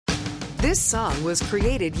This song was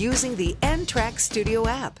created using the N-Track Studio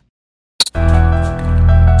app.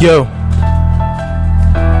 Yo.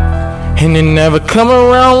 And they never come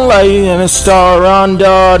around late, and a star on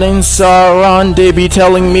dot and star on, they be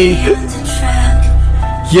telling me,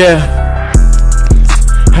 yeah.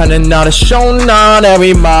 And then not a show, not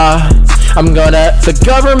every mile. I'm gonna at the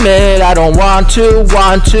government, I don't want to.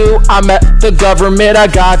 I'm at the government, I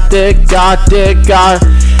got it,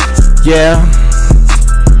 yeah.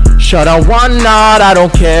 Shut up, why not, I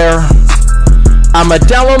don't care. I'm a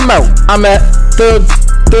Delamo, I'm at the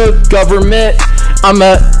government. I'm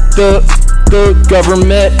at the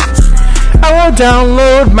government. I will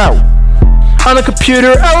download more on the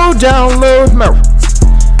computer. I will download more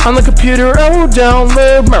on the computer. I will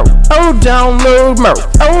download more. I will download more.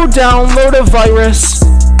 I will download a virus.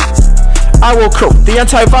 I will quote the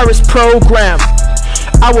antivirus program.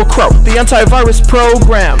 I will quote the antivirus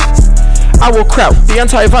program. I will quote the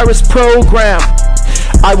antivirus program.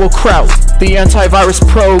 I will quote the antivirus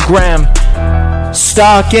program.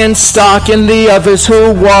 Stalking the others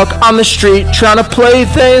who walk on the street, trying to play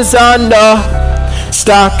things under.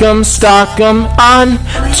 Stalk 'em on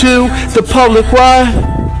to the public wide.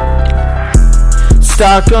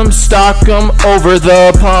 Stalk 'em over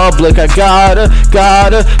the public. I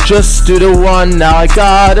gotta just do the one now. I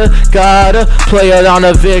gotta play it on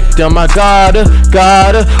a victim. I gotta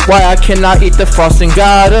why I cannot eat the frosting.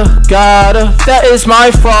 Gotta that is my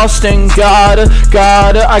frosting. Gotta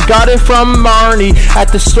I got it from Marnie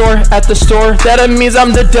at the store. That means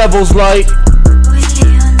I'm the devil's light.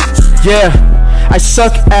 Yeah, I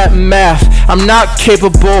suck at math. I'm not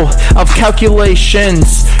capable of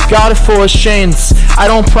calculations. Got it for chains. I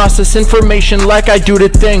don't process information like I do the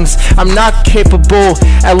things. I'm not capable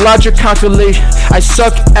at logic calculation. I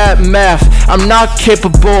suck at math. I'm not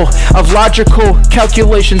capable of logical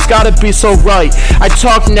calculations. Gotta be so right. I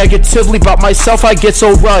talk negatively about myself, I get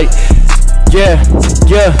so right. Yeah.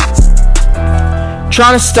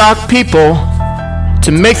 Trying to stalk people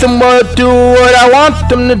to make them do what I want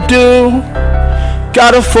them to do.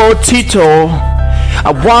 Got a Tito. I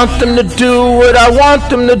want them to do what I want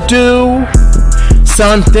them to do.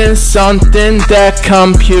 Something that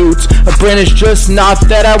computes. A brain is just not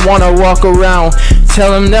that. I wanna walk around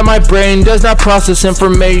tell them that my brain does not process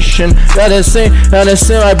information. That is saying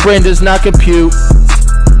my brain does not compute.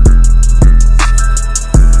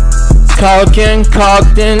 Cogged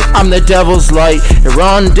in, I'm the devil's light.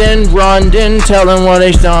 Run in, tell them what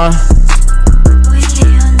they've done.